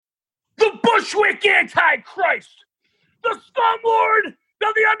the Bushwick Antichrist, the Slumlord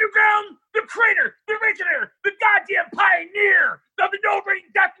of the Underground, the Crater, the Originator, the goddamn Pioneer of the No-Brain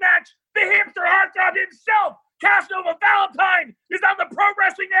Deathmatch, the hamster heartthrob himself, Casanova Valentine, is on the Pro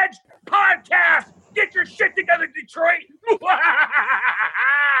Wrestling Edge podcast. Get your shit together, Detroit.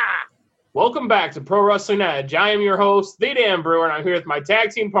 Welcome back to Pro Wrestling Edge. I am your host, The Dan Brewer, and I'm here with my tag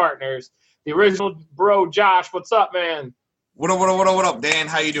team partners, the original bro, Josh. What's up, man? What up, Dan?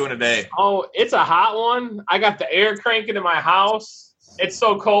 How you doing today? Oh, it's a hot one. I got the air cranking in my house. It's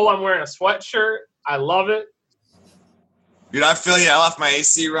so cold, I'm wearing a sweatshirt. I love it. Dude, I feel you. I left my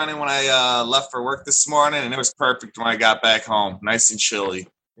AC running when I left for work this morning, and it was perfect when I got back home. Nice and chilly.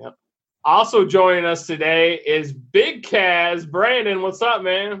 Yep. Also joining us today is Big Kaz. Brandon, what's up,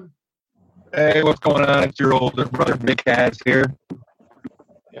 man? Hey, what's going on? It's your older brother, Big Kaz here.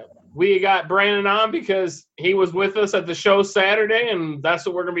 We got Brandon on because he was with us at the show Saturday, and that's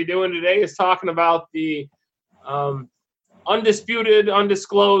what we're going to be doing today is talking about the Undisputed,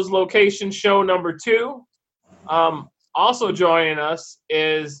 Undisclosed Location show number 2. Also joining us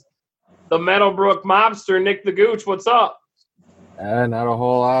is the Meadowbrook mobster, Nick the Gooch. What's up? Not a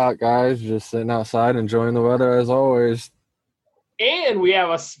whole lot, guys. Just sitting outside enjoying the weather as always. And we have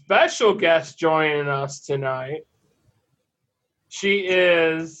a special guest joining us tonight. She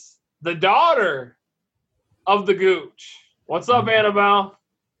is the daughter of the Gooch. What's up, Annabelle?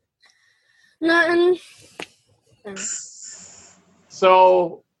 Nothing.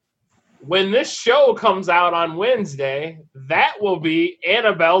 So when this show comes out on Wednesday, that will be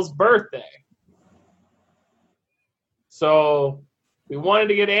Annabelle's birthday. So we wanted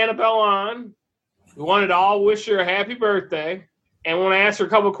to get Annabelle on. We wanted to all wish her a happy birthday. And want to ask her a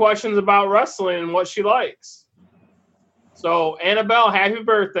couple questions about wrestling and what she likes. So, Annabelle, happy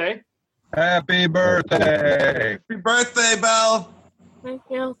birthday. Happy birthday. Happy birthday, Belle. Thank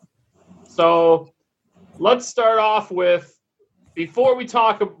you. So, let's start off with, before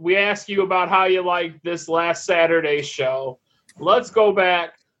we ask you about how you liked this last Saturday's show, let's go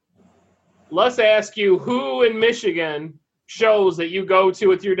back. Let's ask you who in Michigan shows that you go to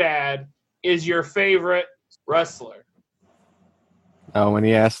with your dad is your favorite wrestler? Oh, when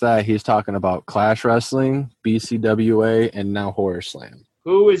he asked that, he's talking about Clash Wrestling, BCWA, and now Horror Slam.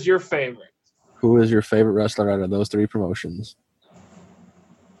 Who is your favorite? Who is your favorite wrestler out of those 3 promotions?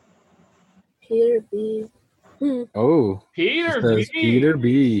 Peter B. Oh, Peter B. Peter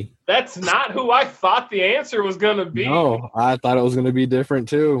B. That's not who I thought the answer was going to be. No, I thought it was going to be different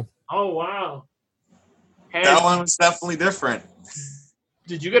too. Oh, wow. That one was definitely different.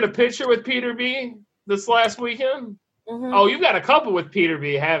 Did you get a picture with Peter B this last weekend? Mm-hmm. Oh, you've got a couple with Peter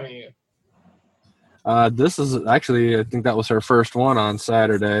B, haven't you? This is actually, I think that was her first one on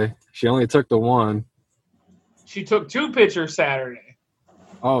Saturday. She only took the one. She took 2 pictures Saturday.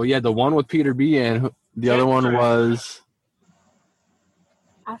 Oh, yeah, the one with Peter B and the other one was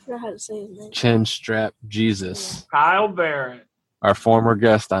I forgot how to say his name. Chin Strap Jesus. Kyle Barrett. Our former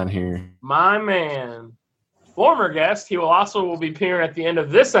guest on here. My man. Former guest. He will be appearing at the end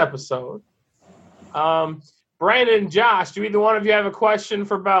of this episode. Brandon and Josh, do either one of you have a question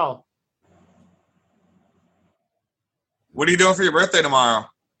for Belle? What are you doing for your birthday tomorrow?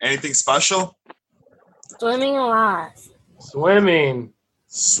 Anything special? Swimming a lot. Swimming.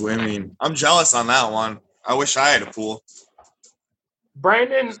 I'm jealous on that one. I wish I had a pool.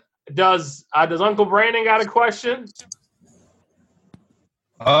 Brandon, does Uncle Brandon got a question?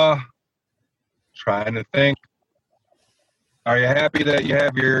 Trying to think. Are you happy that you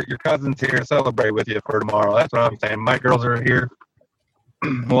have your cousins here to celebrate with you for tomorrow? That's what I'm saying. My girls are here.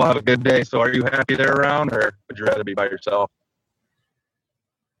 We'll have a good day. So are you happy they're around, or would you rather be by yourself?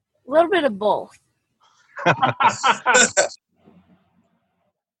 A little bit of both.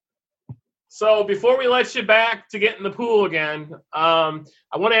 So before we let you back to get in the pool again, I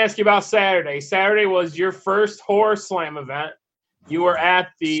want to ask you about Saturday. Saturday was your first Horror Slam event. You were at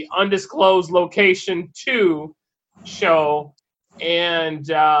the Undisclosed Location 2 show, and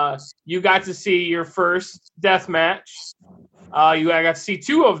you got to see your first death match. You got to see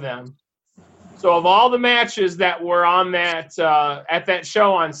 2 of them. So of all the matches that were on that at that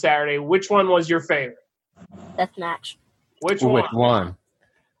show on Saturday, which one was your favorite? Death match. Which Which one? one?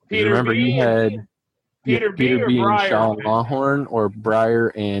 Peter Remember, B. you had Peter B. or and Briar? Sean Lawhorn, or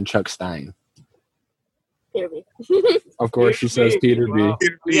Briar and Chuck Stein. Peter B. Of course, she says Peter B. Well,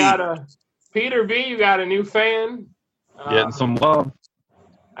 we got Peter B. You got a new fan. Getting some love.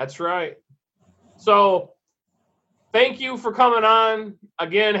 That's right. So, thank you for coming on.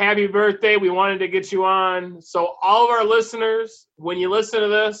 Again, happy birthday. We wanted to get you on. So, all of our listeners, when you listen to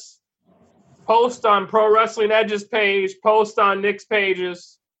this, post on Pro Wrestling Edge's page, post on Nick's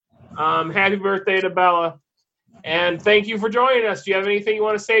pages, Happy birthday to Bella. And thank you for joining us. Do you have anything you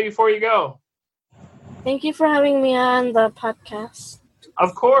want to say before you go? Thank you for having me on the podcast.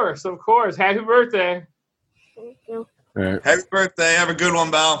 Of course. Happy birthday. Thank you. All right. Happy birthday. Have a good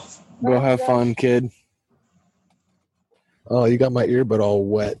one, Belle. Go have fun, kid. Oh, you got my earbud all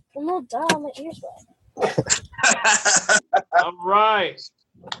wet. Well, no, duh, my ears wet. All right.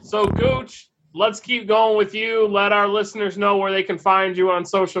 So, Gooch, let's keep going with you. Let our listeners know where they can find you on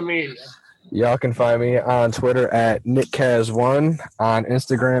social media. Y'all can find me on Twitter at NickCaz1, on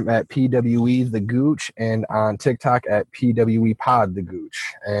Instagram at PWETheGooch, and on TikTok at PWEPodTheGooch.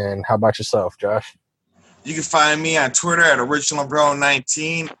 And how about yourself, Josh? You can find me on Twitter at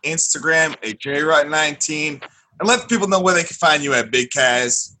OriginalBro19, Instagram at JRut19, and let people know where they can find you at Big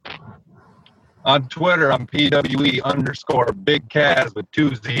Kaz. On Twitter, I'm PWE_Big Kaz with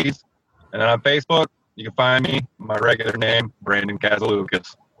 2 Z's. And then on Facebook, you can find me, my regular name, Brandon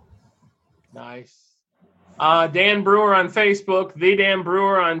Kazalukas. Nice. Dan Brewer on Facebook, The Dan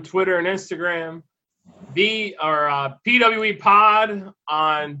Brewer on Twitter and Instagram, PWE Pod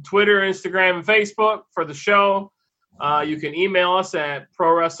on Twitter, Instagram, and Facebook for the show. You can email us at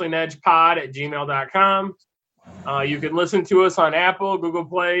prowrestlingedgepod@gmail.com. You can listen to us on Apple, Google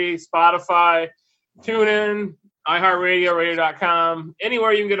Play, Spotify, TuneIn, iHeartRadio, radio.com.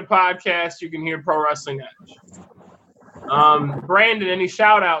 Anywhere you can get a podcast, you can hear Pro Wrestling Edge. Brandon, any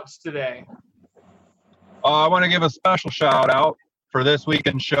shout-outs today? I want to give a special shout-out for this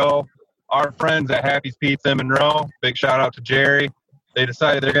weekend's show. Our friends at Happy's Pizza in Monroe, big shout-out to Jerry. They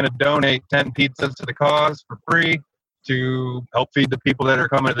decided they're going to donate 10 pizzas to the cause for free to help feed the people that are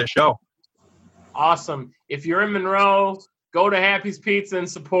coming to the show. Awesome. If you're in Monroe, go to Happy's Pizza and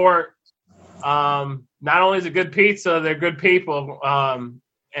support. Not only is it good pizza, they're good people. And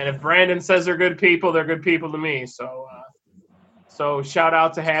if Brandon says they're good people to me. So shout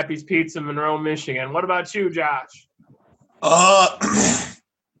out to Happy's Pizza, Monroe, Michigan. What about you, Josh?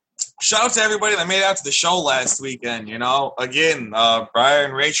 Shout out to everybody that made it out to the show last weekend. Again, Brian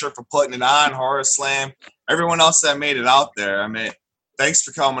and Rachel for putting it on, Horror Slam, everyone else that made it out there. I mean, thanks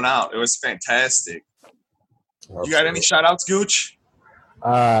for coming out. It was fantastic. Absolutely. You got any shout outs, Gooch?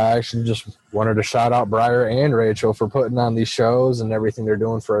 I actually just wanted to shout out Briar and Rachel for putting on these shows and everything they're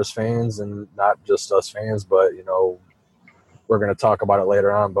doing for us fans, and not just us fans, but, we're going to talk about it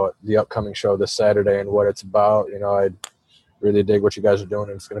later on, but the upcoming show this Saturday and what it's about. I really dig what you guys are doing,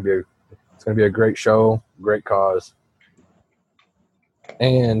 and it's going to be a great show, great cause.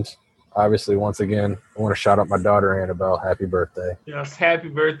 And obviously, once again, I want to shout out my daughter, Annabelle. Happy birthday. Yes, happy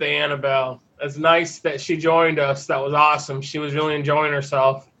birthday, Annabelle. It's nice that she joined us. That was awesome. She was really enjoying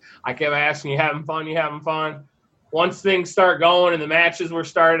herself. I kept asking, you having fun? Once things start going and the matches were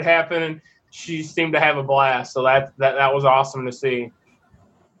started happening, she seemed to have a blast. So that was awesome to see.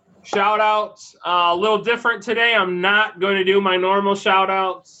 Shout outs, a little different today. I'm not going to do my normal shout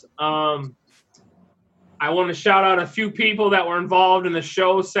outs. I want to shout out a few people that were involved in the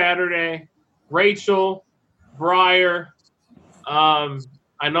show Saturday. Rachel, Briar. I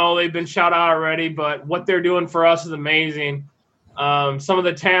know they've been shout out already, but what they're doing for us is amazing. Some of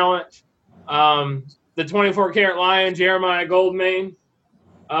the talent, the 24 Karat Lion, Jeremiah Goldmane.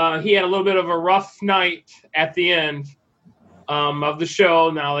 He had a little bit of a rough night at the end of the show.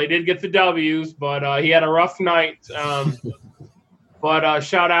 Now, they did get the W's, but he had a rough night. But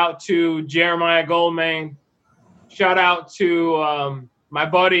shout out to Jeremiah Goldmane. Shout out to my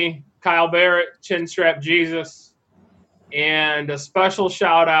buddy Kyle Barrett, Chinstrap Jesus. And a special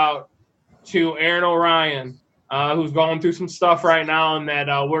shout out to Aaron O'Ryan, who's going through some stuff right now and that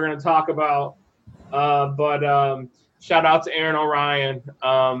we're going to talk about. But shout out to Aaron O'Ryan.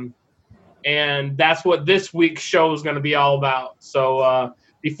 And that's what this week's show is going to be all about. So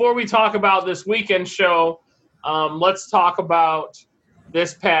before we talk about this weekend show, let's talk about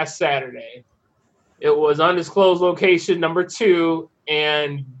this past Saturday. It was Undisclosed Location number 2.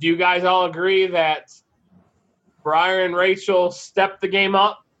 And do you guys all agree that Briar and Rachel stepped the game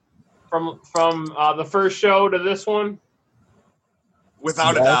up from the first show to this one?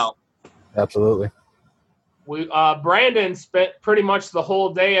 Without a doubt. Absolutely. Brandon spent pretty much the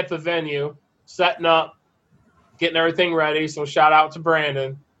whole day at the venue, setting up, getting everything ready. So shout out to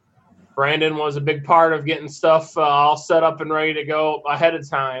Brandon. Brandon was a big part of getting stuff all set up and ready to go ahead of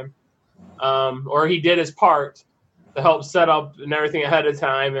time. Or he did his part to help set up and everything ahead of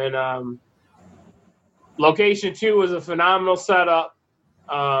time. And Location 2 was a phenomenal setup.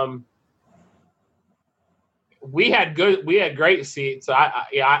 We had great seats.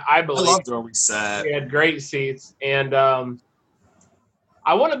 I believe. I loved where we sat. We had great seats, and I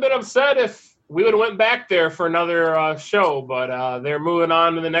wouldn't have been upset if we would have went back there for another show, but they're moving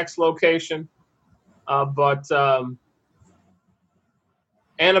on to the next location. But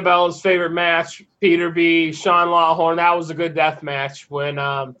Annabella's favorite match, Peter B, Sean Lawhorn, that was a good death match. When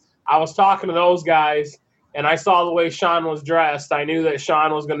I was talking to those guys and I saw the way Sean was dressed, I knew that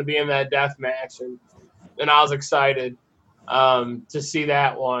Sean was going to be in that death match, and I was excited to see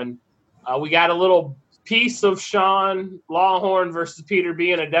that one. We got a little piece of Sean Lawhorn versus Peter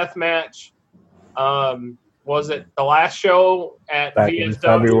B in a death match. Was it the last show at Back VSW? in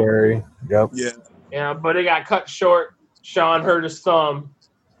February. Yep. Yeah, but it got cut short. Sean hurt his thumb,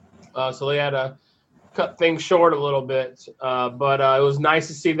 so they had to cut things short a little bit. But it was nice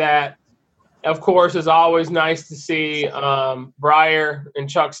to see that. Of course, it's always nice to see Briar and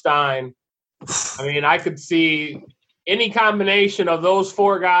Chuck Stein. I mean, I could see any combination of those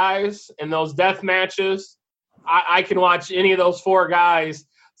four guys in those death matches. I can watch any of those four guys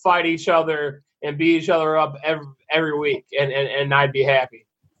fight each other and beat each other up every week, and I'd be happy.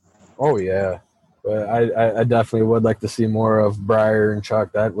 Oh, yeah. But I definitely would like to see more of Briar and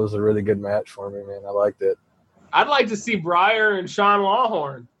Chuck. That was a really good match for me, man. I liked it. I'd like to see Briar and Sean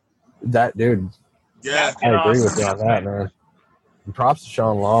Lawhorn. That dude. Yeah. I agree with you on that, man. And props to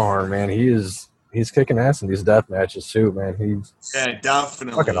Sean Lawhorn, man. He's kicking ass in these death matches too, man. He's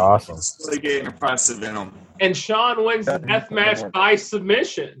definitely fucking awesome. It's really getting impressive in him. And Sean wins the death match by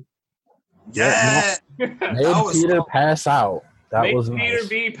submission. Yeah. Made Peter pass out. That was Peter nice.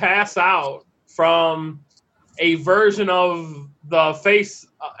 B pass out from a version of the face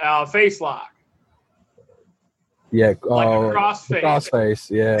lock. Yeah, Like a crossface.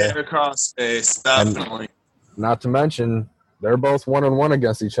 Crossface, yeah. Crossface, definitely. Not to mention, they're both 1-on-1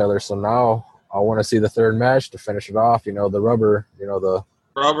 against each other. So now I want to see the third match to finish it off. The rubber. The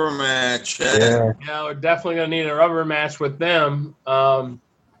rubber match. Yeah. Yeah, we're definitely gonna need a rubber match with them. To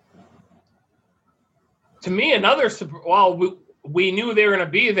me, another. Well, we knew they were gonna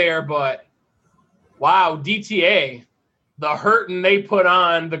be there, but wow, DTA, the hurting they put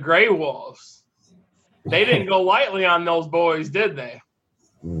on the Grey Wolves. They didn't go lightly on those boys, did they?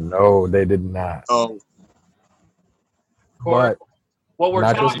 No, they did not. Oh. But what we're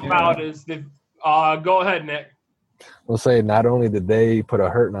talking about is the. Go ahead, Nick. We'll say not only did they put a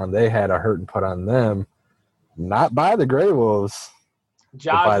hurting on, they had a hurting put on them, not by the Grey Wolves.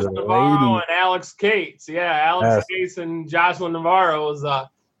 Jocelyn Navarro and Alex Cates. Yeah, Alex Cates and Jocelyn Navarro was a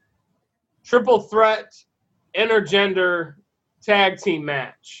triple threat intergender tag team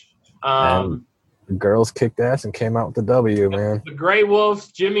match. And the girls kicked ass and came out with the W, man. The Grey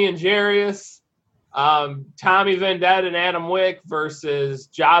Wolves, Jimmy and Jarius, Tommy Vendetta and Adam Wick versus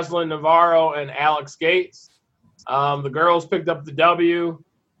Jocelyn Navarro and Alex Gates. The girls picked up the W.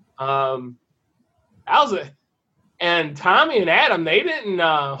 And Tommy and Adam, they didn't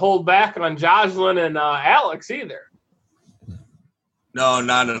hold back on Jocelyn and Alex either. No,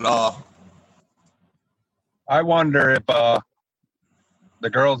 not at all. I wonder if the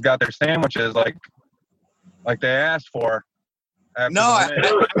girls got their sandwiches like they asked for. No,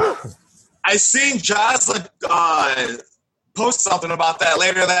 I seen Jocelyn post something about that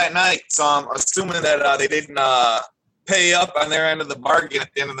later that night. So I'm assuming that they didn't pay up on their end of the bargain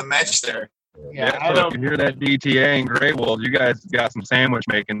at the end of the match there. Yeah, so if you hear that DTA and Grey Wolves, you guys got some sandwich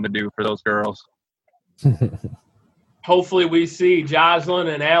making to do for those girls. Hopefully we see Jocelyn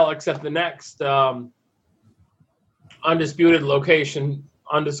and Alex at the next undisclosed location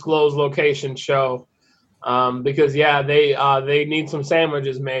show. Because they need some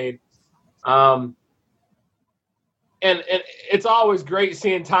sandwiches made. And it's always great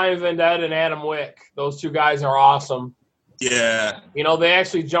seeing Tommy Vendetta and Adam Wick. Those two guys are awesome. Yeah. They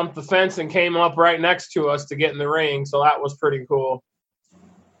actually jumped the fence and came up right next to us to get in the ring, so that was pretty cool.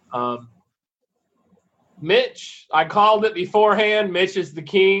 Mitch, I called it beforehand. Mitch is the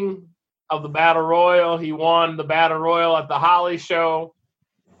king of the Battle Royal. He won the Battle Royal at the Holly show.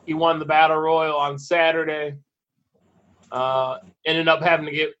 He won the Battle Royal on Saturday. Ended up having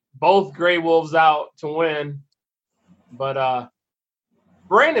to get both Grey Wolves out to win. But,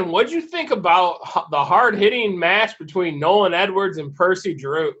 Brandon, what did you think about the hard-hitting match between Nolan Edwards and Percy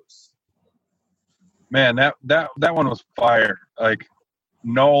Drews? Man, that one was fire. Like,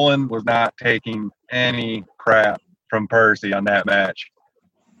 Nolan was not taking any crap from Percy on that match.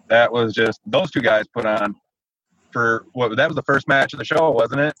 That was just those two guys put on for what? That was the first match of the show,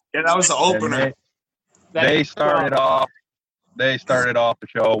 wasn't it? Yeah, that was the opener. They started off the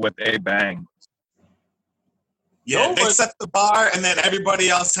show with a bang. Yeah, they set the bar, and then everybody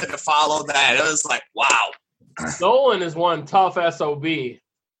else had to follow that. It was like, wow. Nolan is one tough SOB.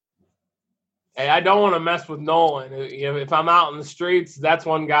 Hey, I don't want to mess with Nolan. If I'm out in the streets, that's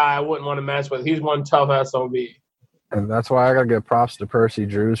one guy I wouldn't want to mess with. He's one tough SOB. And that's why I got to give props to Percy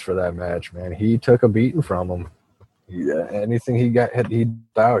Drews for that match, man. He took a beating from him. Anything he got hit,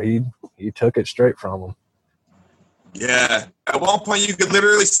 he took it straight from him. Yeah. At one point, you could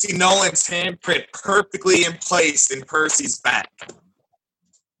literally see Nolan's handprint perfectly in place in Percy's back.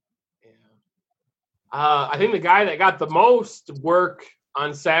 I think the guy that got the most work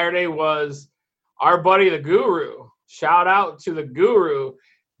on Saturday was our buddy, the Guru. Shout out to the Guru.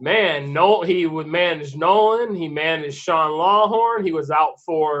 Man, he would manage Nolan. He managed Sean Lawhorn. He was out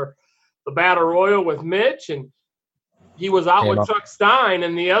for the Battle Royal with Mitch, and he was out with Chuck Stein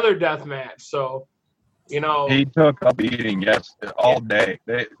in the other death match. So, he took a beating, all day.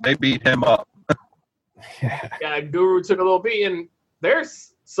 They beat him up. Yeah, Guru took a little beat, and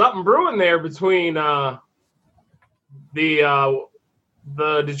there's something brewing there between the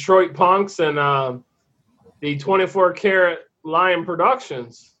Detroit Punks and the 24 Karat Lion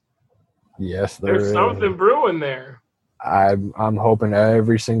Productions. Yes, there's something brewing there. I'm hoping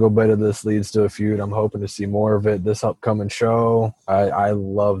every single bit of this leads to a feud. I'm hoping to see more of it this upcoming show. I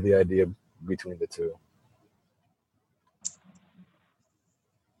love the idea between the two.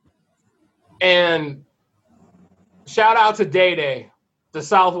 And shout out to Day Day, the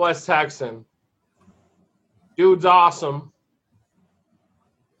Southwest Texan. Dude's awesome.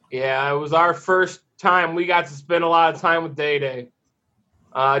 Yeah, it was our first time we got to spend a lot of time with Day Day.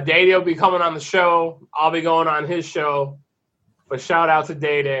 Day Day will be coming on the show. I'll be going on his show. But shout out to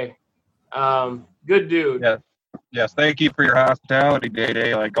Day Day. Good dude. Yes, thank you for your hospitality, Day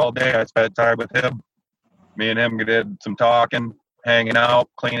Day. Like all day I spent time with him. Me and him did some talking, hanging out,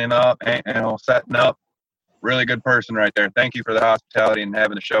 cleaning up, setting up. Really good person right there. Thank you for the hospitality and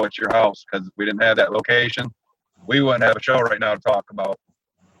having the show at your house, because if we didn't have that location, we wouldn't have a show right now to talk about.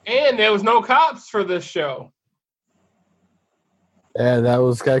 And there was no cops for this show. Yeah, that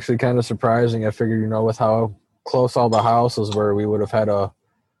was actually kind of surprising. I figured, with how close all the houses were, we would have had a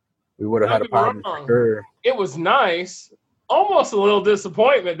problem for sure. It was nice. Almost a little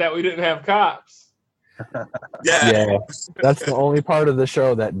disappointment that we didn't have cops. Yeah. That's the only part of the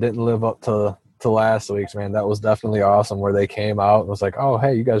show that didn't live up to last week's, man. That was definitely awesome, where they came out and was like, "Oh,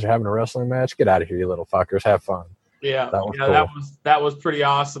 hey, you guys are having a wrestling match? Get out of here, you little fuckers. Have fun." Yeah, cool. that was pretty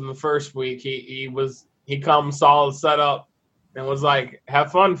awesome. The first week, he come solid setup and was like,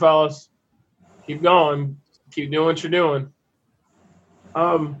 "Have fun, fellas. Keep going. Keep doing what you're doing."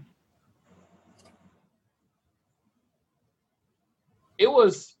 It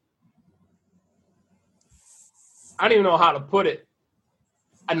was, I don't even know how to put it.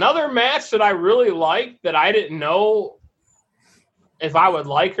 Another match that I really liked that I didn't know if I would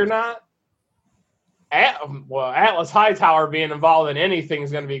like or not. Atlas Hightower being involved in anything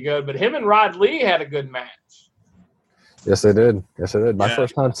is going to be good, but him and Rod Lee had a good match. Yes, they did. My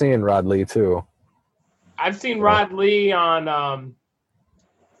first time seeing Rod Lee, too. I've seen Rod Lee on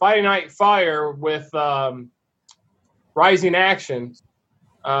Friday Night Fire with Rising Action.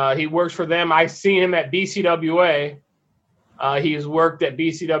 He works for them. I've seen him at BCWA. He's worked at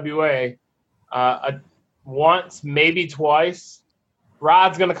BCWA once, maybe twice.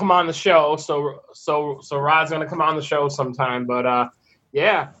 Rod's gonna come on the show, so Rod's gonna come on the show sometime. But I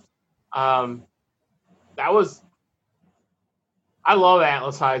love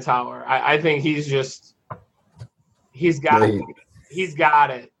Atlas Hightower. I think he's got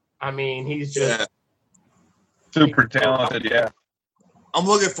it. I mean, he's just super talented. Yeah. I'm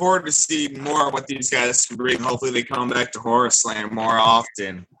looking forward to seeing more of what these guys can bring. Hopefully they come back to Horror Slam more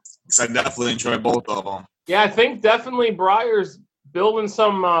often, because I definitely enjoy both of them. Yeah, I think definitely Briar's building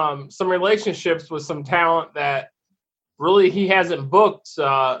some relationships with some talent that really he hasn't booked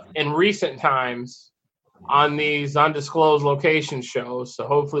in recent times on these undisclosed location shows. So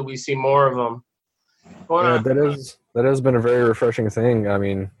hopefully we see more of them. That has been a very refreshing thing. I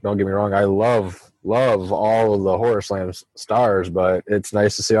mean, don't get me wrong. I love all of the Horror Slam stars, but it's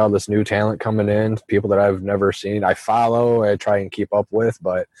nice to see all this new talent coming in, people that I've never seen. I follow, I try and keep up with,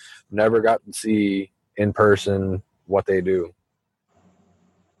 but never got to see in person what they do.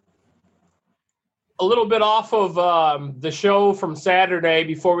 A little bit off of the show from Saturday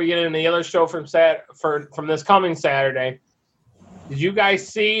before we get into the other show from this coming Saturday. Did you guys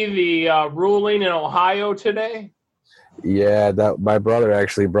see the ruling in Ohio today? Yeah, that my brother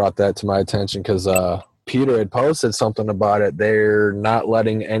actually brought that to my attention because Peter had posted something about it. They're not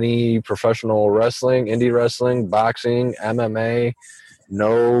letting any professional wrestling, indie wrestling, boxing, MMA,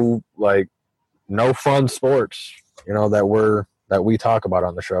 no fun sports, that we talk about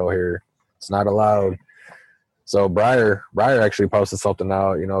on the show here. It's not allowed. So Breyer actually posted something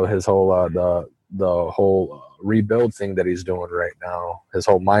out. You know, his whole the whole rebuild thing that he's doing right now. His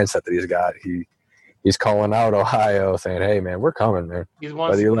whole mindset that he's got. He's calling out Ohio, saying, "Hey, man, we're coming, man.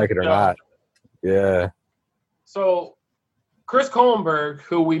 Whether you like it or not." Yeah. So Chris Kohlenberg,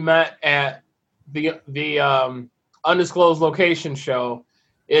 who we met at the Undisclosed Location show,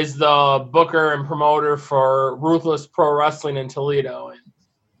 is the booker and promoter for Ruthless Pro Wrestling in Toledo. And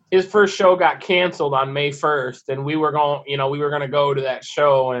his first show got canceled on May 1st, and we were going to go to that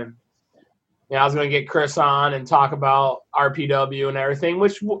show, and I was going to get Chris on and talk about RPW and everything,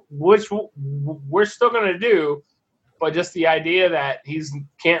 which we're still going to do, but just the idea that he's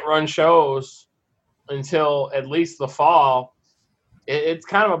can't run shows until at least the fall, it's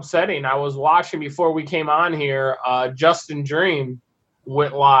kind of upsetting. I was watching before we came on here, Justin Dream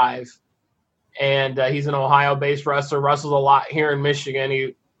went live, and he's an Ohio-based wrestler, wrestles a lot here in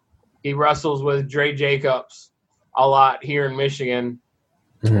Michigan. He wrestles with Dre Jacobs a lot here in Michigan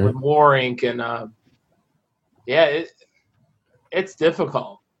with War Inc. And it's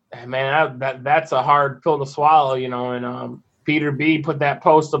difficult. Man, that's a hard pill to swallow, And Peter B put that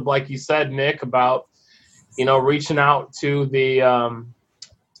post up, like you said, Nick, about reaching out to the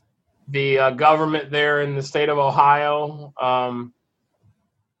government there in the state of Ohio.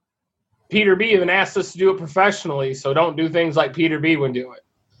 Peter B even asked us to do it professionally, so don't do things like Peter B would do it.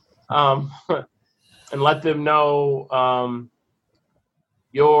 And let them know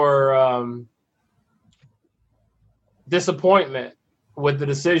your disappointment with the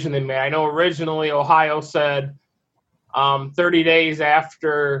decision they made. I know originally Ohio said 30 days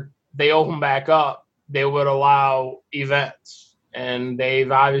after they open back up, they would allow events. And they've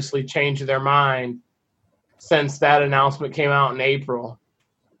obviously changed their mind since that announcement came out in April.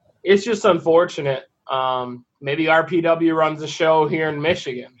 It's just unfortunate. Maybe RPW runs a show here in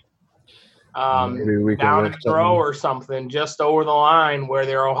Michigan. Maybe we can down in Monroe or something, just over the line where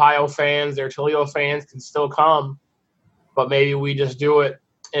their Ohio fans, their Toledo fans can still come. But maybe we just do it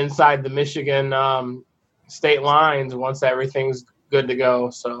inside the Michigan state lines once everything's good to go.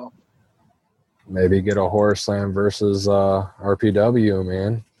 So maybe get a Horror Slam versus RPW,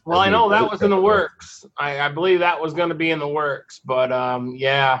 man. Well, I know that was in the works. I believe that was going to be in the works. But,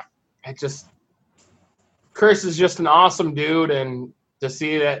 Chris is just an awesome dude, and to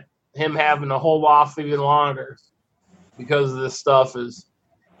see that him having to hold off even longer because of this stuff is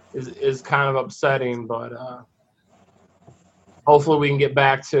kind of upsetting. But hopefully we can get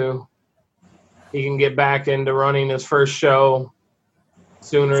back to – he can get back into running his first show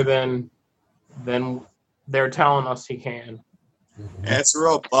sooner than they're telling us he can. Yeah, it's a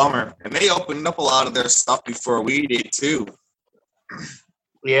real bummer. And they opened up a lot of their stuff before we did, too.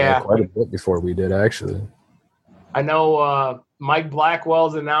 Yeah. Quite a bit before we did, actually. I know Mike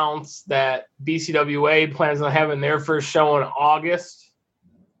Blackwell's announced that BCWA plans on having their first show in August.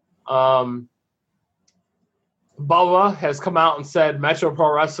 Bubba has come out and said Metro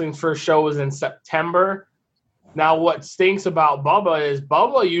Pro Wrestling's first show was in September. Now, what stinks about Bubba is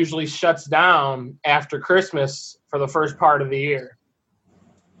Bubba usually shuts down after Christmas for the first part of the year.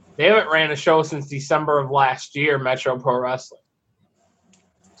 They haven't ran a show since December of last year, Metro Pro Wrestling.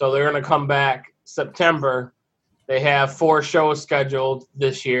 So they're going to come back September. They have 4 shows scheduled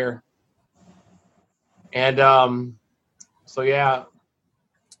this year. And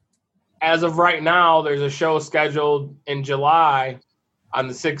as of right now, there's a show scheduled in July on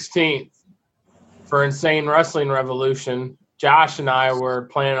the 16th for Insane Wrestling Revolution. Josh and I were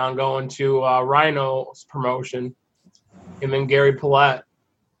planning on going to Rhino's promotion, him and Gary Paulette.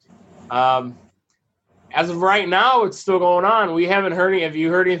 As of right now, it's still going on. We haven't heard any. Have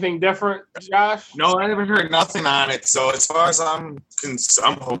you heard anything different, Josh? No, I haven't heard nothing on it. So as far as I'm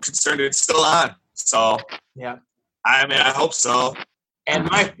concerned, it's still on. So yeah, I hope so. And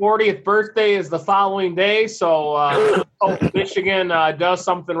my 40th birthday is the following day, so hope Michigan does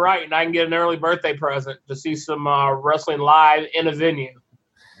something right, and I can get an early birthday present to see some wrestling live in a venue.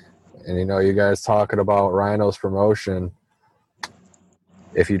 And you guys talking about Rhino's promotion.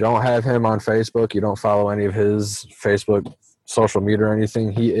 If you don't have him on Facebook, you don't follow any of his Facebook social media or anything,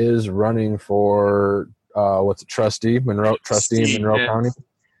 he is running for trustee in Monroe County.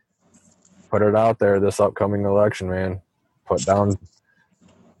 Put it out there this upcoming election, man. Put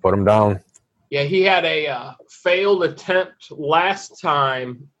him down. Yeah, he had a failed attempt last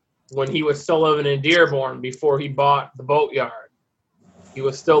time when he was still living in Dearborn before he bought the boatyard. He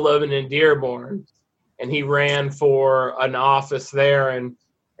was still living in Dearborn, and he ran for an office there and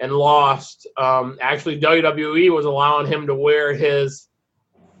lost. Actually, WWE was allowing him to wear his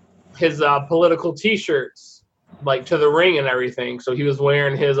political T-shirts, like to the ring and everything. So he was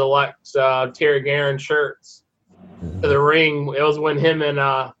wearing his elect Terry Garron shirts to the ring. It was when him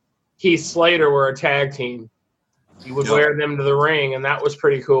and Heath Slater were a tag team. He would wear them to the ring, and that was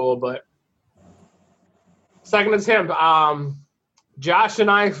pretty cool. But second attempt, Josh and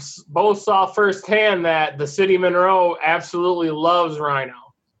I both saw firsthand that the City of Monroe absolutely loves Rhino.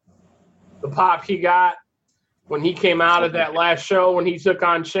 The pop he got when he came out at that last show when he took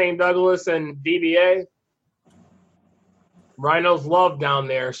on Shane Douglas and DBA, Rhino's loved down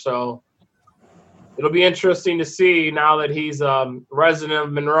there. So it'll be interesting to see now that he's a resident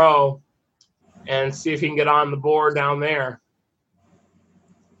of Monroe and see if he can get on the board down there.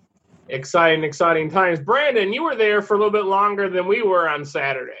 Exciting times. Brandon, you were there for a little bit longer than we were on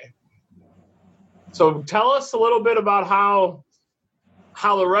Saturday. So tell us a little bit about how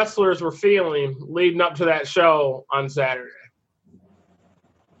the wrestlers were feeling leading up to that show on Saturday.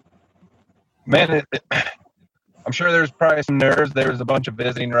 Man, I'm sure there's probably some nerves. There's a bunch of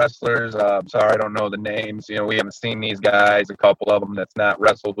visiting wrestlers. Sorry, I don't know the names. You know, we haven't seen these guys, a couple of them that's not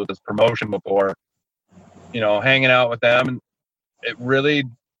wrestled with this promotion before. You know, hanging out with them, and it really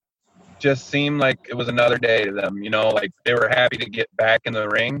just seemed like it was another day to them. You know, like they were happy to get back in the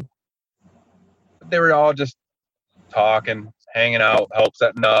ring. But they were all just talking, hanging out, help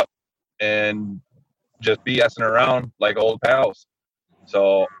setting up, and just BSing around like old pals.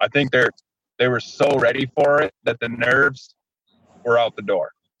 So I think they were so ready for it that the nerves were out the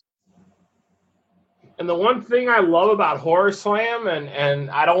door. And the one thing I love about Horror Slam, and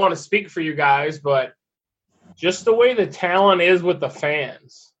I don't want to speak for you guys, but just the way the talent is with the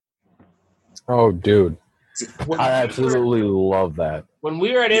fans. Oh, dude. I absolutely love that. When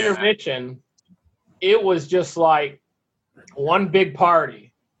we were at intermission, it was just like one big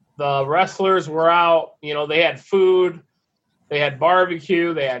party. The wrestlers were out. You know, they had food. They had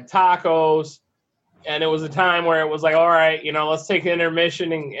barbecue. They had tacos. And it was a time where it was like, all right, you know, let's take an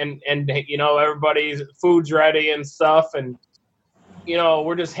intermission and you know, everybody's food's ready and stuff. And, you know,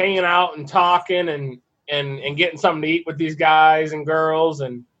 we're just hanging out and talking and getting something to eat with these guys and girls.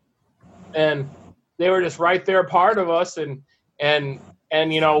 And they were just right there, a part of us. And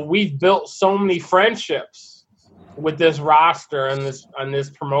you know, we've built so many friendships with this roster and this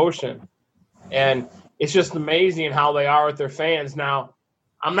promotion. And it's just amazing how they are with their fans. Now,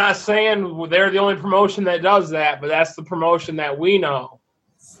 I'm not saying they're the only promotion that does that, but that's the promotion that we know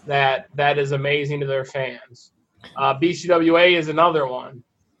that is amazing to their fans. BCWA is another one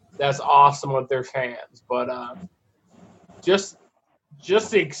that's awesome with their fans. But just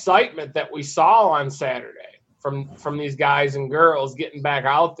the excitement that we saw on Saturday from these guys and girls getting back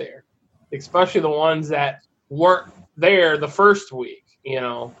out there, especially the ones that weren't there the first week. You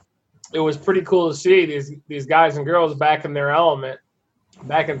know, it was pretty cool to see these guys and girls back in their element,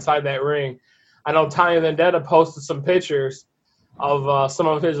 back inside that ring. I know Tanya Vendetta posted some pictures of some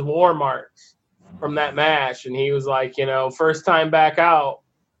of his war marks from that match, and he was like, you know, first time back out,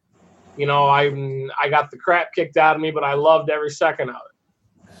 you know, I got the crap kicked out of me, but I loved every second of it.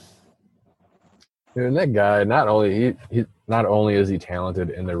 Dude, and that guy, not only is he talented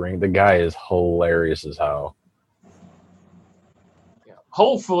in the ring, the guy is hilarious as hell. Yeah.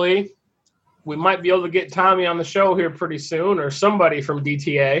 Hopefully, we might be able to get Tommy on the show here pretty soon, or somebody from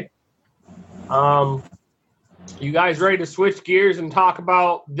DTA. You guys ready to switch gears and talk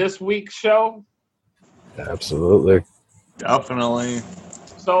about this week's show? Absolutely. Definitely.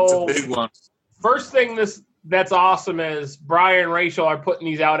 So, it's a big one. First thing that's awesome is Brian and Rachel are putting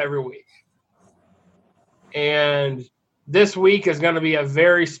these out every week. And this week is going to be a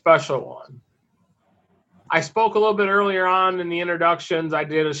very special one. I spoke a little bit earlier on in the introductions. I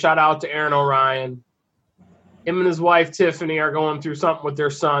did a shout out to Aaron O'Ryan. Him and his wife, Tiffany, are going through something with their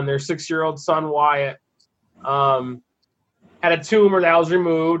son. Their 6-year-old son, Wyatt, had a tumor that was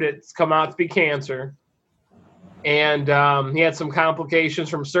removed. It's come out to be cancer. And he had some complications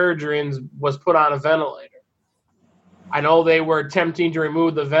from surgery and was put on a ventilator. I know they were attempting to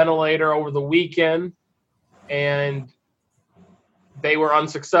remove the ventilator over the weekend, and they were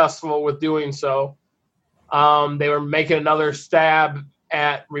unsuccessful with doing so. They were making another stab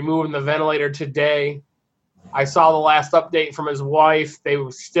at removing the ventilator today. I saw the last update from his wife. They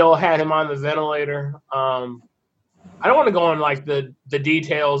still had him on the ventilator. I don't want to go on like the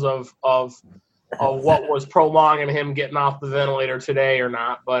details of what was prolonging him getting off the ventilator today or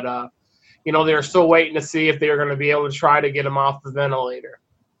not, but you know, they're still waiting to see if they're going to be able to try to get him off the ventilator.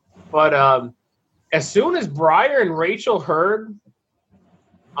 But as soon as Briar and Rachel heard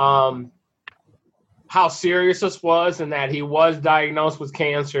how serious this was and that he was diagnosed with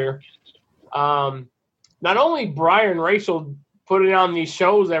cancer, not only Briar and Rachel put it on these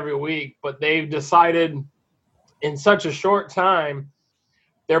shows every week, but they've decided in such a short time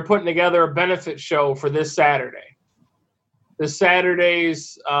they're putting together a benefit show for this Saturday. this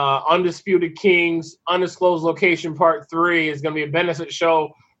Saturday's Undisputed Kings Undisclosed Location Part 3 is going to be a benefit show,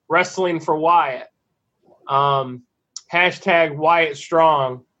 Wrestling for Wyatt. Hashtag Wyatt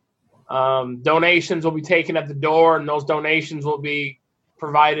Strong. Donations will be taken at the door, and those donations will be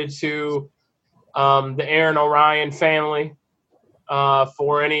provided to the Aaron Orion family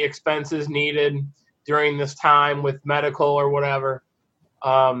for any expenses needed during this time with medical or whatever.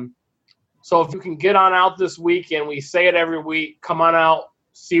 So if you can get on out this weekend, we say it every week, come on out,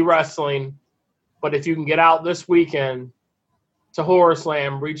 see wrestling. But if you can get out this weekend to Horror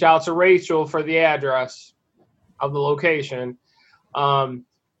Slam, reach out to Rachel for the address of the location. Come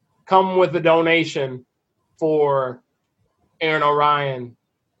with a donation for Aaron Orion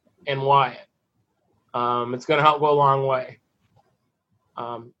and Wyatt. It's going to help go a long way.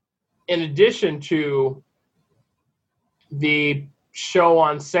 In addition to the show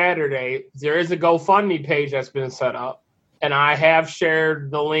on Saturday, there is a GoFundMe page that's been set up, and I have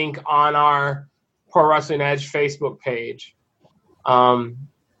shared the link on our Pro Wrestling Edge Facebook page.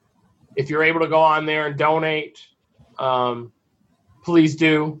 If you're able to go on there and donate, please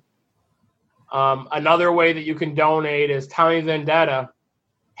do. Another way that you can donate is Tommy Vendetta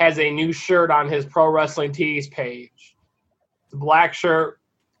has a new shirt on his Pro Wrestling Tees page. It's a black shirt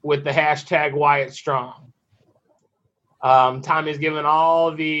with the hashtag Wyatt Strong. Tommy's given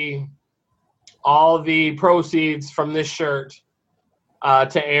all the proceeds from this shirt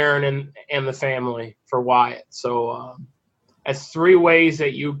to Aaron and the family for Wyatt. So that's 3 ways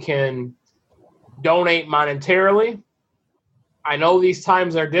that you can donate monetarily. I know these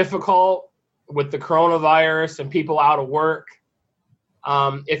times are difficult with the coronavirus and people out of work.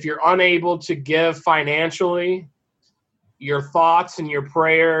 If you're unable to give financially, your thoughts and your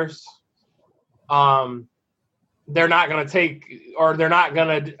prayers, they're not going to take, or they're not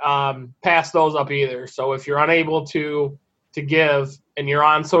going to pass those up either. So if you're unable to give and you're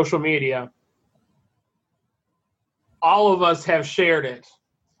on social media, all of us have shared it.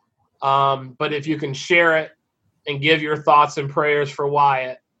 But if you can share it and give your thoughts and prayers for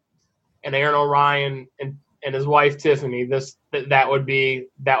Wyatt and Aaron Orion and his wife Tiffany, that would be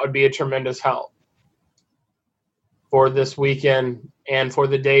a tremendous help for this weekend and for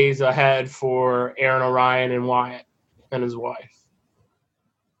the days ahead for Aaron Orion and Wyatt and his wife.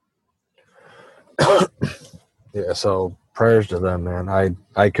 Yeah, so prayers to them, man.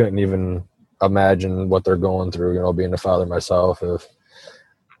 I couldn't even imagine what they're going through, being a father myself. If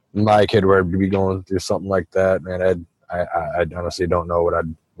my kid were to be going through something like that, man, I honestly don't know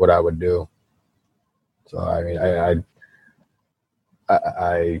what I would do. So I mean,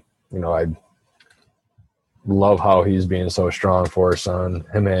 I love how he's being so strong for his son,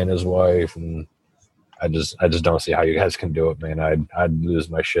 him and his wife, and I just don't see how you guys can do it, man. I'd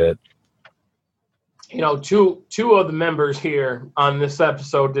lose my shit. Two of the members here on this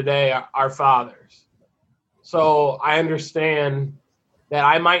episode today are fathers. So I understand that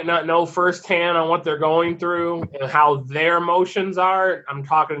I might not know firsthand on what they're going through and how their emotions are. I'm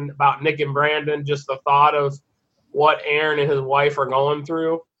talking about Nick and Brandon, just the thought of what Aaron and his wife are going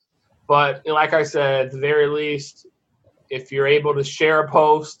through. But like I said, at the very least, if you're able to share a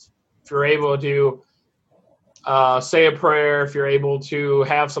post, if you're able to say a prayer, if you're able to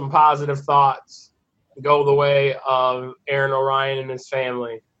have some positive thoughts, go the way of Aaron Orion and his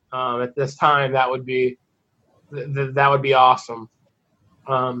family. At this time, that would be awesome.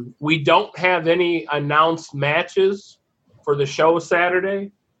 We don't have any announced matches for the show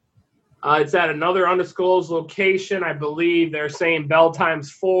Saturday. It's at another undisclosed location. I believe they're saying bell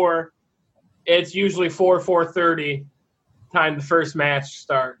time's 4. It's usually 4:30 time the first match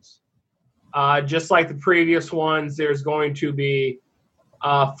starts. Just like the previous ones, there's going to be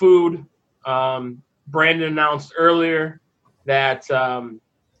food. Brandon announced earlier that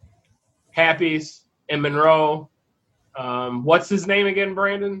Happy's in Monroe. What's his name again,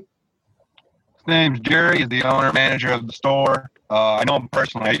 Brandon? His name's Jerry. He's the owner, manager of the store. I know him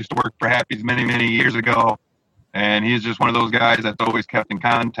personally. I used to work for Happy's many, many years ago, and he's just one of those guys that's always kept in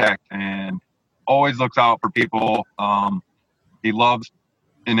contact and always looks out for people. He loves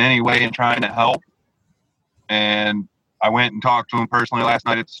in any way and trying to help. And I went and talked to him personally last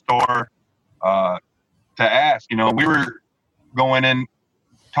night at the store to ask. We were going in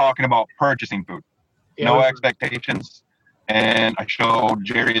talking about purchasing food. No expectations. And I showed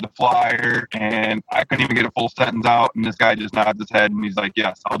Jerry the flyer, and I couldn't even get a full sentence out. And this guy just nods his head, and he's like,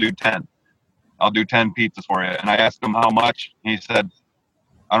 yes, I'll do 10. I'll do 10 pizzas for you. And I asked him how much. He said,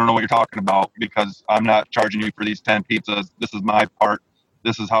 I don't know what you're talking about because I'm not charging you for these 10 pizzas. This is my part.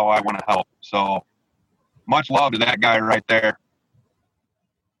 This is how I want to help. So much love to that guy right there.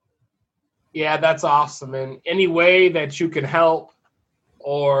 Yeah, that's awesome. And any way that you can help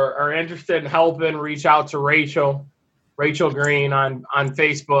or are interested in helping, reach out to Rachel Green on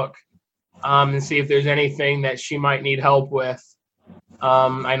Facebook, and see if there's anything that she might need help with.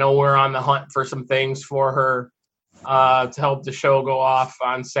 I know we're on the hunt for some things for her to help the show go off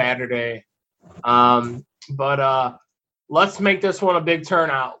on Saturday. But let's make this one a big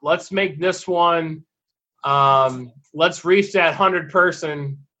turnout. Let's make this one, let's reach that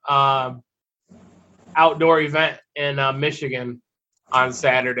 100-person outdoor event in Michigan on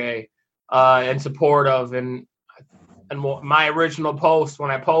Saturday in support of. And my original post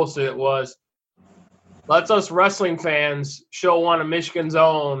when I posted it was, let's us wrestling fans show one of Michigan's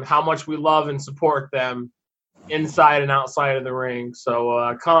own how much we love and support them inside and outside of the ring.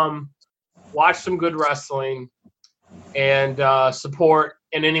 So come watch some good wrestling and support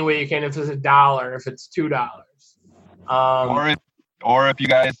in any way you can. If it's $1, if it's $2, or if you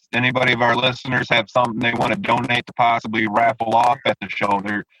guys, anybody of our listeners, have something they want to donate to possibly raffle off at the show,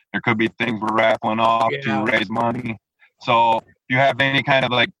 there could be things we're raffling off to raise money. So if you have any kind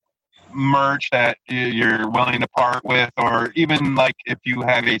of like merch that you're willing to part with, or even like if you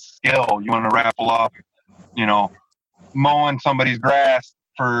have a skill you want to raffle off, mowing somebody's grass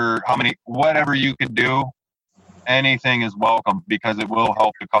for whatever you could do, anything is welcome because it will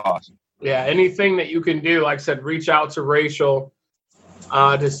help the cause. Yeah, anything that you can do. Like I said, reach out to Rachel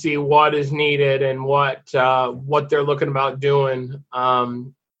to see what is needed and what they're looking about doing.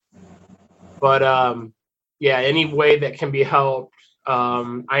 Yeah, any way that can be helped.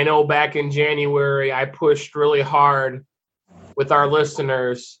 I know back in January, I pushed really hard with our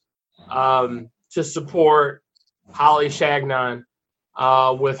listeners to support Holly Shagnon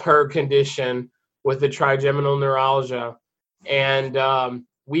with her condition with the trigeminal neuralgia. And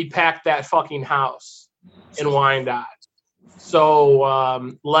we packed that fucking house in Wyandotte.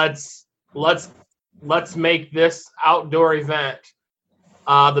 So let's make this outdoor event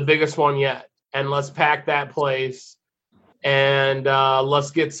the biggest one yet. And let's pack that place. And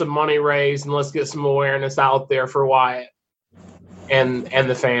let's get some money raised and let's get some awareness out there for Wyatt and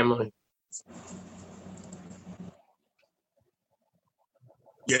the family.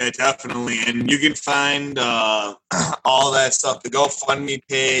 Yeah, definitely. And you can find all that stuff, the GoFundMe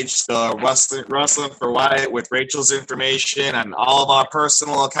page, the Wrestling for Wyatt with Rachel's information, and all of our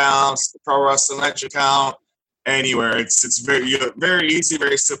personal accounts, the Pro Wrestling Edge account, anywhere. It's very, very easy,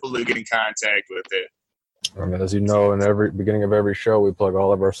 very simple to get in contact with it. I mean, as you know, in every beginning of every show, we plug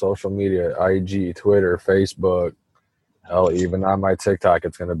all of our social media, IG, Twitter, Facebook. Hell, even on my TikTok,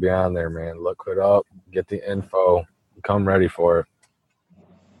 it's going to be on there, man. Look it up, get the info, come ready for it.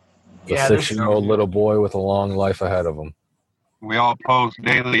 The 6-year-old little boy with a long life ahead of him. We all post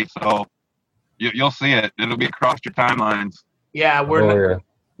daily, so you'll see it. It'll be across your timelines. Yeah,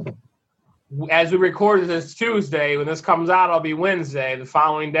 as we recorded this Tuesday, when this comes out, it'll be Wednesday, the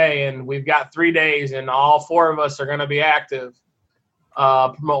following day, and we've got 3 days, and all 4 of us are going to be active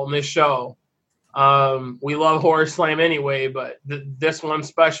promoting this show. We love Horror Slam anyway, but this one's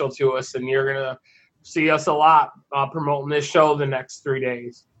special to us, and you're going to see us a lot promoting this show the next 3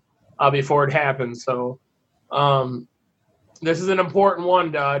 days before it happens. So this is an important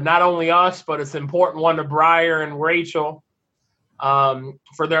one to not only us, but it's an important one to Briar and Rachel.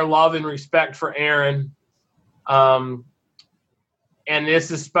 For their love and respect for Aaron. And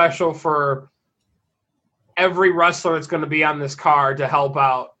this is special for every wrestler that's going to be on this card to help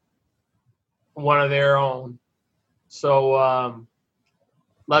out one of their own. So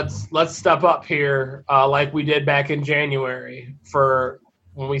let's step up here like we did back in January. For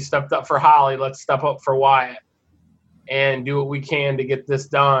when we stepped up for Holly, let's step up for Wyatt and do what we can to get this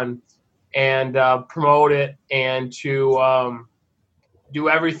done and promote it and to do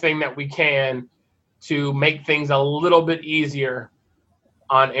everything that we can to make things a little bit easier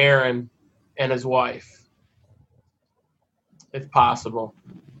on Aaron and his wife, if possible.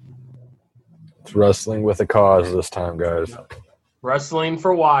 It's wrestling with a cause this time, guys. Wrestling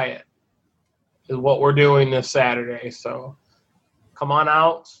for Wyatt is what we're doing this Saturday. So come on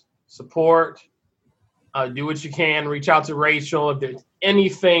out, support, do what you can. Reach out to Rachel if there's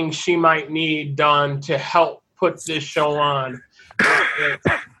anything she might need done to help put this show on.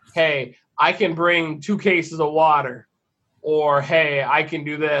 Hey, I can bring 2 cases of water, or hey, I can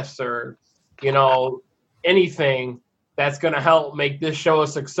do this, or anything that's going to help make this show a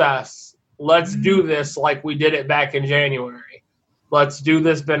success. Let's do this like we did it back in January. Let's do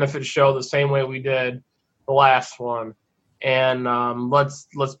this benefit show the same way we did the last one, and let's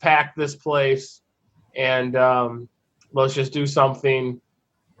pack this place, and let's just do something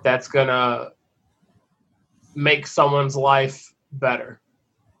that's going to make someone's life better.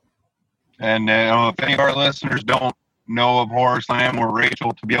 And if any of our listeners don't know of Horror Slam or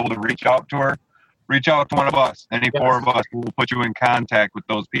Rachel, to be able to reach out to her, reach out to one of us. Any four of us will put you in contact with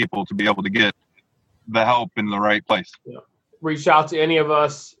those people to be able to get the help in the right place. Yeah. Reach out to any of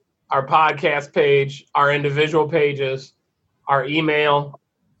us, our podcast page, our individual pages, our email,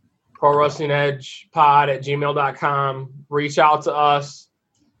 prowrestlingedgepod@gmail.com. Reach out to us.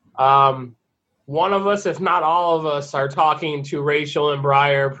 One of us, if not all of us, are talking to Rachel and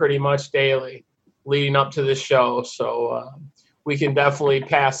Briar pretty much daily leading up to this show. So we can definitely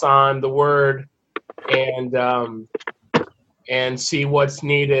pass on the word and see what's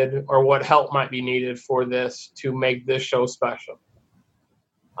needed or what help might be needed for this to make this show special.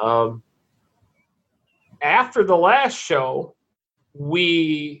 After the last show,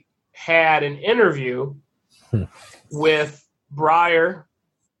 we had an interview with Briar,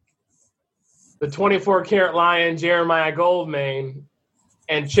 the 24 Karat Lion, Jeremiah Goldmane,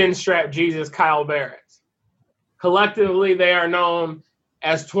 and Chinstrap Jesus, Kyle Barrett. Collectively, they are known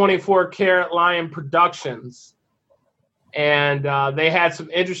as 24 Karat Lion Productions. And they had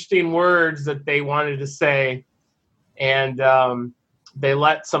some interesting words that they wanted to say. And they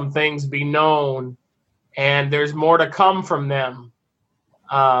let some things be known. And there's more to come from them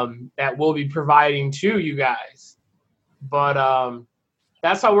that we'll be providing to you guys. But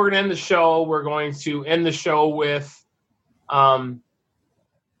that's how we're going to end the show. We're going to end the show with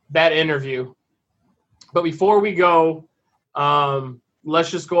that interview. But before we go, let's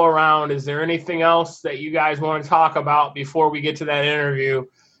just go around. Is there anything else that you guys want to talk about before we get to that interview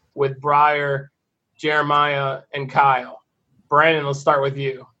with Briar, Jeremiah, and Kyle? Brandon, let's start with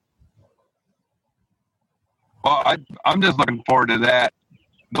you. Well, I'm just looking forward to that.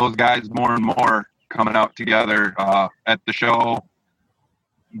 Those guys more and more coming out together at the show.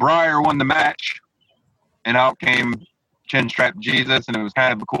 Briar won the match, and out came Chinstrap Jesus, and it was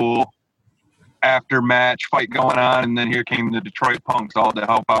kind of a cool after-match fight going on, and then here came the Detroit Punks all to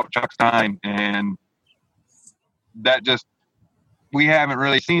help out Chuck Stein, and that just, we haven't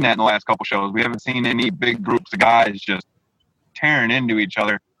really seen that in the last couple shows. We haven't seen any big groups of guys just tearing into each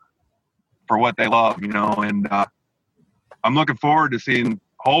other for what they love, and I'm looking forward to seeing,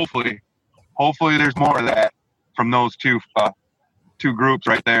 hopefully there's more of that from those two groups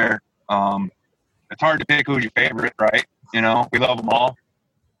right there. It's hard to pick who's your favorite, right? We love them all.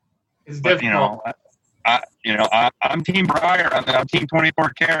 It's difficult. I'm Team Briar. I'm Team 24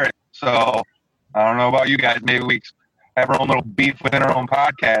 Karat. So I don't know about you guys. Maybe we have our own little beef within our own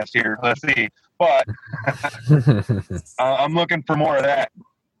podcast here. Let's see. But I'm looking for more of that.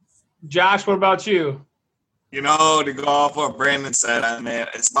 Josh, what about you? To go off what Brandon said,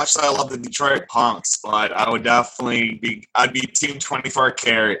 as much as I love the Detroit Punks, but I would definitely I'd be Team 24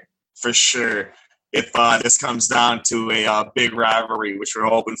 Karat for sure if this comes down to a big rivalry, which we're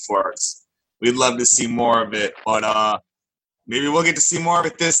hoping for. We'd love to see more of it, but maybe we'll get to see more of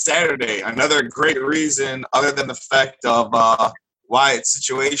it this Saturday. Another great reason, other than the fact of Wyatt's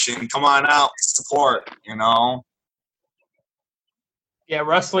situation, come on out, support, Yeah,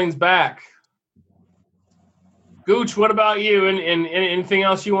 wrestling's back. Gooch, what about you? And anything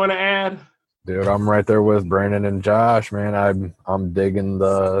else you want to add? Dude, I'm right there with Brandon and Josh, man. I'm digging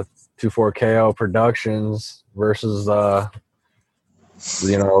the 24KO Productions versus the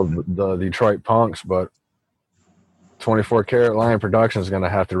Detroit Punks, but 24 Karat Lion Productions is going to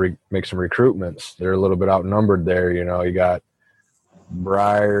have to make some recruitments. They're a little bit outnumbered there. You got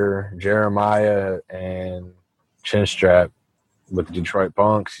Briar, Jeremiah, and Chinstrap with the Detroit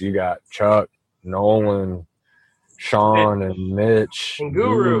Punks. You got Chuck, Nolan, Sean, and Mitch, and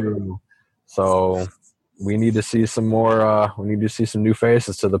Guru. So we need to see some more. We need to see some new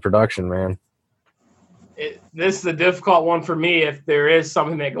faces to the production, man. This is a difficult one for me if there is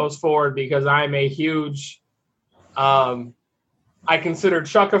something that goes forward, because I'm a huge. I consider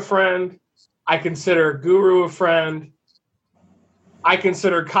Chuck a friend. I consider Guru a friend. I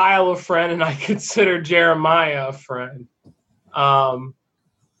consider Kyle a friend, and I consider Jeremiah a friend. And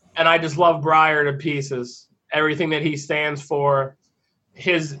I just love Briar to pieces. Everything that he stands for,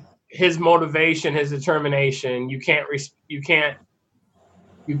 his motivation, his determination. You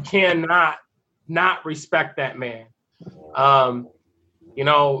cannot not respect that man.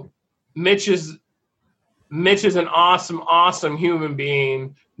 Mitch is an awesome human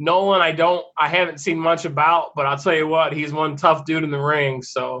being. Nolan, I haven't seen much about, but I'll tell you what, he's one tough dude in the ring.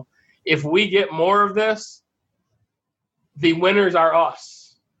 So if we get more of this, the winners are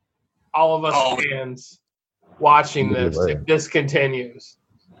us. All of us fans watching this, if this continues.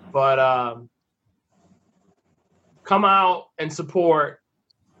 But come out and support.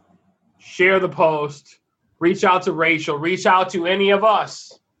 Share the post. Reach out to Rachel. Reach out to any of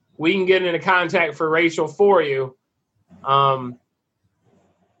us. we can get into contact for Rachel for you, and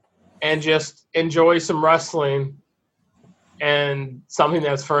just enjoy some wrestling and something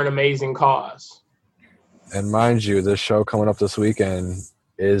that's for an amazing cause. And mind you, this show coming up this weekend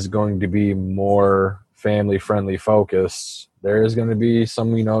is going to be more family-friendly focused. There is going to be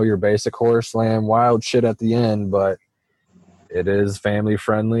some, your basic horror slam, wild shit at the end, but it is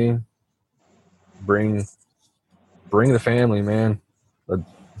family-friendly. Bring the family, man.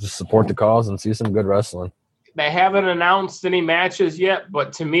 Just support the cause and see some good wrestling. They haven't announced any matches yet,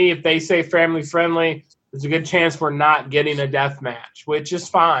 but to me, if they say family-friendly, there's a good chance we're not getting a death match, which is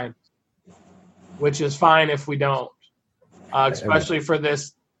fine. Which is fine if we don't, especially for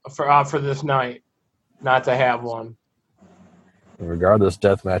this night, not to have one. Regardless,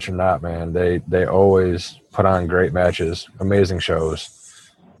 death match or not, man, they always put on great matches, amazing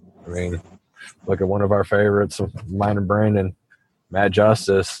shows. I mean, look at one of our favorites, mine and Brandon, Matt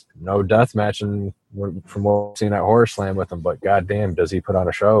Justice. No death match from what we've seen at Horror Slam with him, but goddamn, does he put on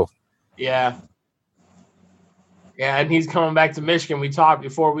a show? Yeah. Yeah, and he's coming back to Michigan. We talked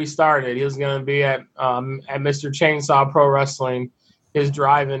before we started. He was going to be at Mr. Chainsaw Pro Wrestling, his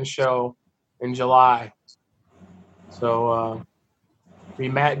drive-in show in July. So, be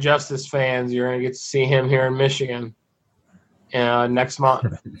Matt Justice fans, you're going to get to see him here in Michigan next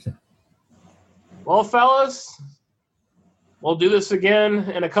month. Well, fellas, we'll do this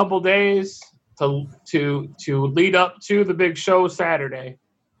again in a couple days to lead up to the big show Saturday.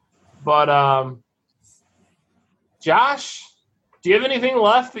 But Josh, do you have anything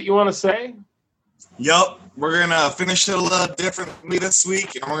left that you want to say? Yup. We're going to finish it a little differently this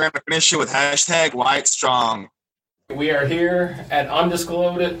week, and we're going to finish it with hashtag White Strong. We are here at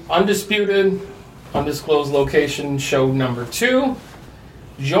Undisputed Undisclosed Location show number 2.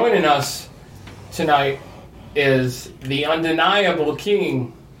 Joining us tonight is the undeniable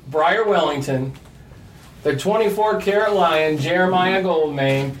king, Briar Wellington, the 24-karat lion, Jeremiah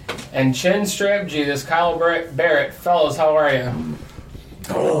Goldmane, and Chin Strap Jesus, Kyle Barrett. Fellas, how are you?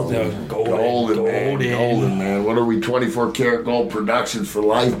 Golden, man. What are we, 24-karat gold productions for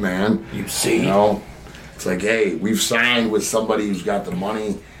life, man? You see? It's like, hey, we've signed with somebody who's got the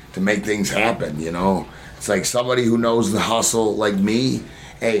money to make things happen, It's like somebody who knows the hustle like me.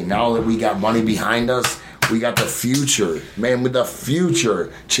 Hey, now that we got money behind us, we got the future. Man, with the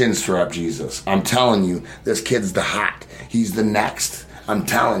future, Chin Strap Jesus. I'm telling you, this kid's the hot. He's the next. I'm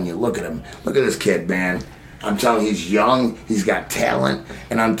telling you, look at him. Look at this kid, man. I'm telling you, he's young, he's got talent,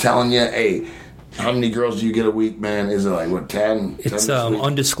 and I'm telling you, hey, how many girls do you get a week, man? Is it like, what, 10? It's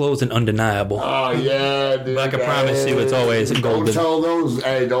undisclosed and undeniable. Oh, yeah, dude. Like I promise you, it's always golden. Don't tell those.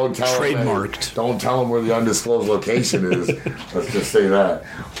 Hey, don't tell Trademarked. Them. Don't tell them where the undisclosed location is. Let's just say that.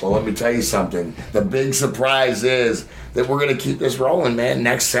 Well, let me tell you something. The big surprise is that we're going to keep this rolling, man.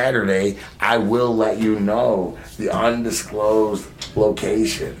 Next Saturday, I will let you know the undisclosed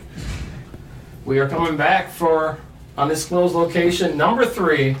location. We are coming back for Undisclosed Location number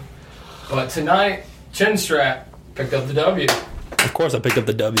 3. But tonight, Chin Strap picked up the W. Of course I picked up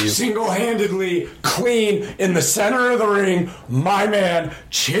the W. Single-handedly, clean, in the center of the ring, my man,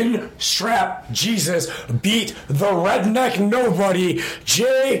 Chin Strap Jesus, beat the redneck nobody,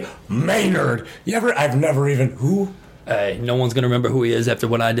 Jay Maynard. I've never even, who? Hey, no one's going to remember who he is after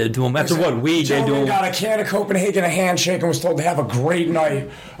what I did to him. After what we did to him. Got a can of Copenhagen, a handshake, and was told to have a great night.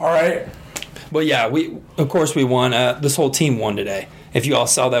 All right? But yeah, we won. This whole team won today. If you all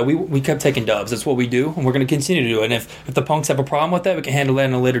saw that, we kept taking dubs. That's what we do, and we're going to continue to do it. And if the punks have a problem with that, we can handle that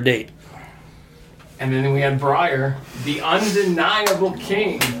in a later date. And then we had Briar, the undeniable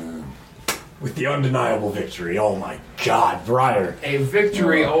king. With the undeniable victory. Oh, my God, Briar. A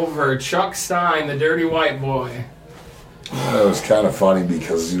victory over Chuck Stein, the dirty white boy. It was kind of funny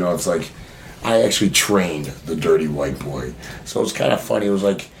because, it's like I actually trained the dirty white boy. So it's kind of funny. It was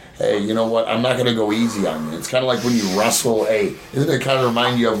like, hey, you know what? I'm not going to go easy on you. It's kind of like when you wrestle. Hey, doesn't it kind of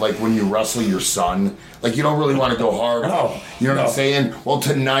remind you of like when you wrestle your son? Like you don't really want to go hard. No. You know what I'm saying? Well,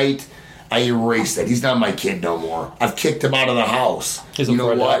 tonight I erased it. He's not my kid no more. I've kicked him out of the house. You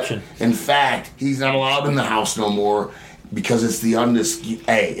know what? In fact, he's not allowed in the house no more because it's the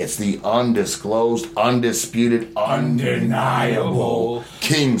undisclosed, undisputed, undeniable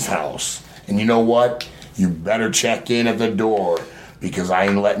King's house. And you know what? You better check in at the door. Because I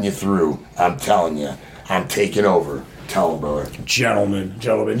ain't letting you through. I'm telling you. I'm taking over. Tell him, brother. Gentlemen,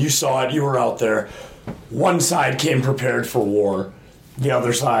 you saw it. You were out there. One side came prepared for war. The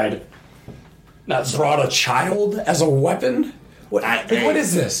other side brought a child as a weapon. What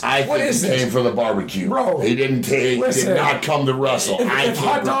is this? I What think is he this? came for the barbecue. Bro, he didn't take. listen, Did not come to wrestle. If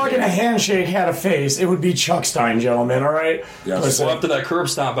hot dog and a handshake had a face, it would be Chuck Stein, gentlemen. All right. Yes. Listen, Well, after that curb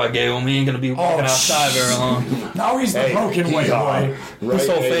stomp I gave him, he ain't gonna be walking outside very long. now he's the broken white boy. His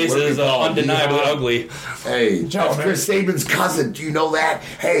whole face is undeniably ugly. Hey, that's Gentlemen. Chris Saban's cousin. Do you know that?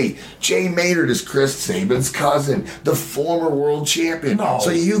 Hey, Jay Maynard is Chris Saban's cousin, the former world champion. No. So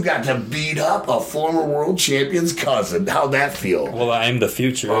you got to beat up a former world champion's cousin. How'd that feel? Well, I am the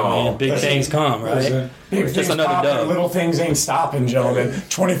future. I mean, big things come, right? Listen, big Just things another popping, dub. little things ain't stopping, gentlemen.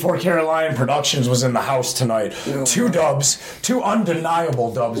 24 Karat Lion Productions was in the house tonight. 2 dubs, 2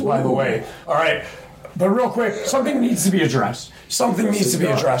 undeniable dubs, by the way. All right, but real quick, something needs to be addressed. Something needs to be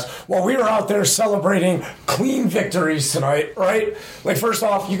addressed. While we were out there celebrating clean victories tonight, right? Like, first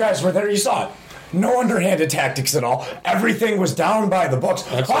off, you guys were there, you saw it. No underhanded tactics at all. Everything was down by the books.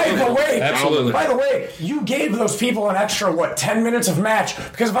 Absolutely. By the way, you gave those people an extra 10 minutes of match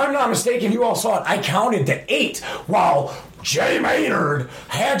because if I'm not mistaken, you all saw it. I counted to 8 while Jay Maynard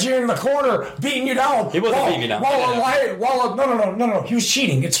had you in the corner, beating you down. He wasn't beating me down. No. He was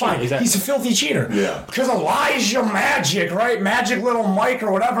cheating. It's fine. Exactly. He's a filthy cheater. Yeah. Because Elijah Magic, right? Magic Little Mike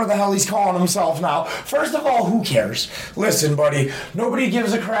or whatever the hell he's calling himself now. First of all, who cares? Listen, buddy, nobody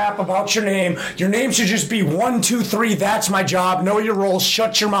gives a crap about your name. Your name should just be 1, 2, 3. That's my job. Know your roles.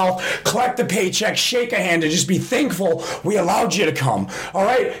 Shut your mouth. Collect the paycheck. Shake a hand and just be thankful we allowed you to come. All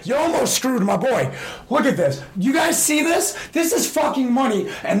right? You almost screwed my boy. Look at this. You guys see this? This is fucking money,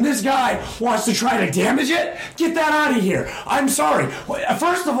 and this guy wants to try to damage it? Get that out of here. I'm sorry.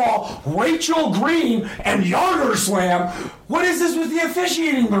 First of all, Rachel Green and Yarder Slam. What is this with the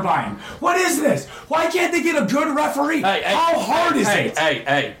officiating they're buying? What is this? Why can't they get a good referee? How hard is it?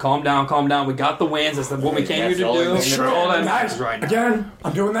 Hey, calm down. We got the wins. That's what we came here to do. It's true. All that Guys, matters right now. again,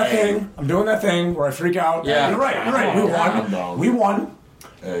 I'm doing that thing where I freak out. Yeah. You're right. We won.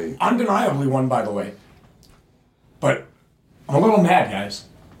 Hey. Undeniably won, by the way. But I'm a little mad, guys.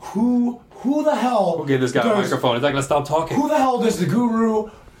 Who the hell... We'll give this guy a microphone. He's not going to stop talking. Who the hell does the guru,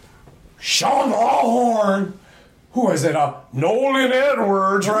 Sean Lawhorn, who is it? Nolan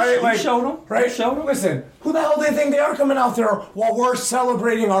Edwards, right? You showed him. Right? Showed him. Listen, who the hell do they think they are coming out there while we're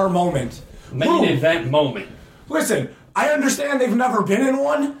celebrating our moment? Main event moment. Listen, I understand they've never been in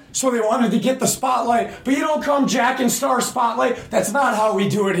one, so they wanted to get the spotlight, but you don't come Jack and Star spotlight. That's not how we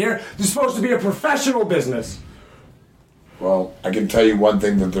do it here. This is supposed to be a professional business. Well, I can tell you one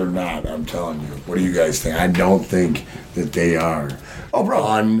thing that they're not. I'm telling you. What do you guys think? I don't think that they are. Oh, bro.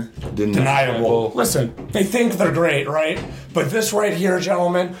 Undeniable. Listen, they think they're great, right? But this right here,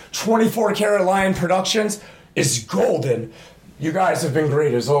 gentlemen, 24 Karat Lion Productions is golden. You guys have been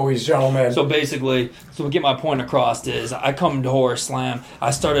great as always, gentlemen. So basically, to get my point across is I come to Horror Slam.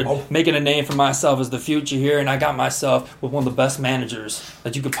 I started making a name for myself as the future here, and I got myself with one of the best managers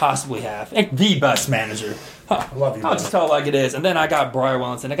that you could possibly have. And the best manager. Huh. I love you, I'll just tell it like it is. And then I got Briar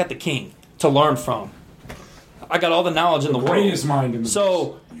Wellington. I got the king to learn from. I got all the knowledge in the world. Greatest mind in the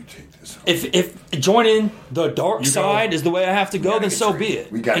So if joining the dark side is the way I have to go, then so be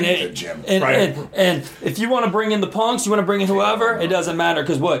it. We got to And get it- the gym. And if you want to bring in the punks, you want to bring in whoever, it doesn't matter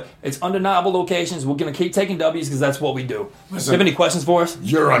because what? It's undeniable locations. We're going to keep taking W's because that's what we do. Listen. You have any questions for us?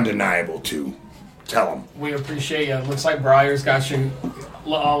 You're undeniable, too. Tell them. We appreciate you. Looks like Briar's got you.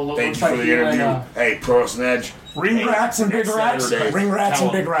 Thank you for the interview. Hey, Pro Edge. Ring rats and big rats. Saturday. Ring rats Tell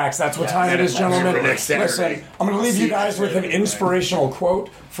and big them. rats. That's what time it is, gentlemen. Next Saturday. Listen, I'm going to leave See you you guys with an Saturday. inspirational quote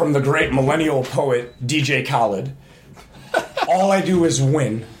from the great millennial poet DJ Khaled. All I do is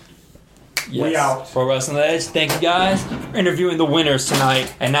win. Yes. We out. Pro Wrestling Edge. Thank you guys for interviewing the winners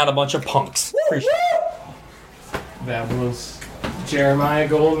tonight and not a bunch of punks. Appreciate it. That was Jeremiah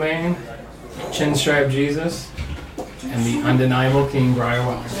Goldman, Chinstrap Jesus, and the undeniable King Briar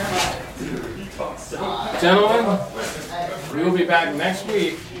Wells. Gentlemen, we will be back next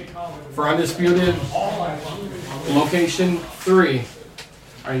week for Undisputed Location 3.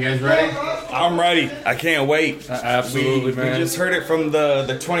 Are you guys ready? I'm ready. I can't wait. Absolutely, We just heard it from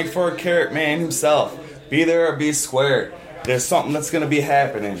the 24 karat man himself. Be there or be square. There's something that's going to be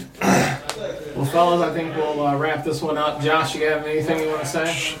happening. Well, fellas, I think we'll wrap this one up. Josh, you have anything you want to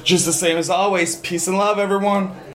say? Just the same as always. Peace and love, everyone.